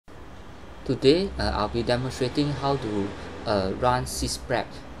Today, I'll be demonstrating how to run sysprep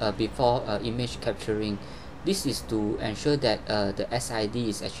before image capturing. This is to ensure that the SID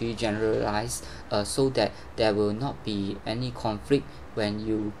is actually generalized so that there will not be any conflict when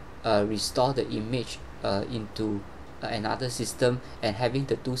you restore the image into another system and having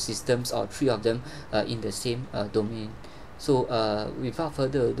the two systems or three of them in the same domain. So without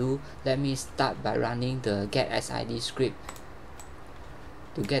further ado, let me start by running the get SID script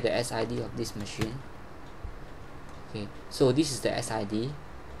to get the SID of this machine. Okay, so this is the SID.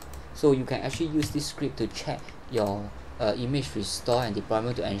 So you can actually use this script to check your image restore and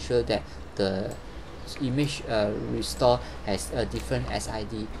deployment to ensure that the image restore has a different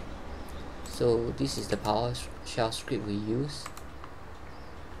SID. So this is the PowerShell script we use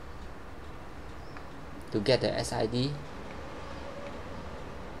to get the SID.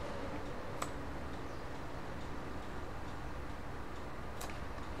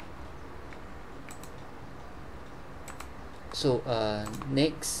 So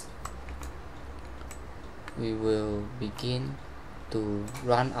next we will begin to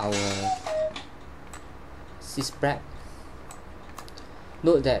run our sysprep.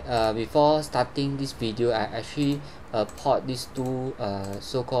 Note that before starting this video, I actually port these two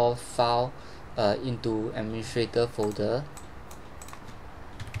so-called file into administrator folder.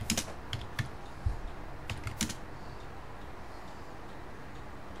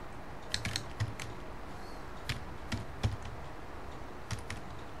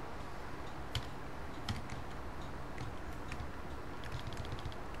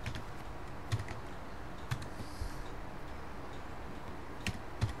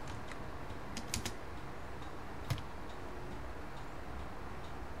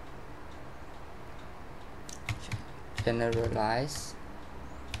 Generalize,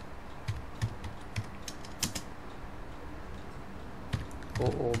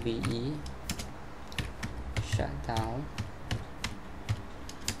 OOBE, shutdown,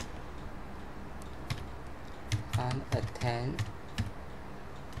 unattended,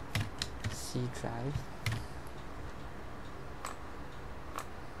 C drive,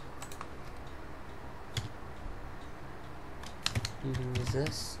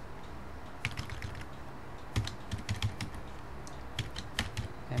 users,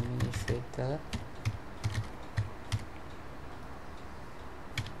 administrator,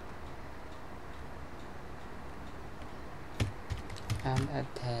 unattended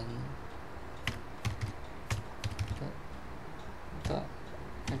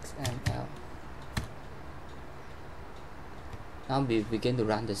 .xml. Now we begin to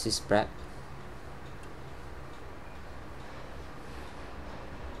run the sysprep.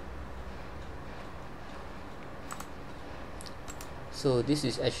 So this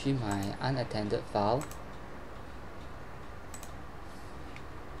is actually my unattended file.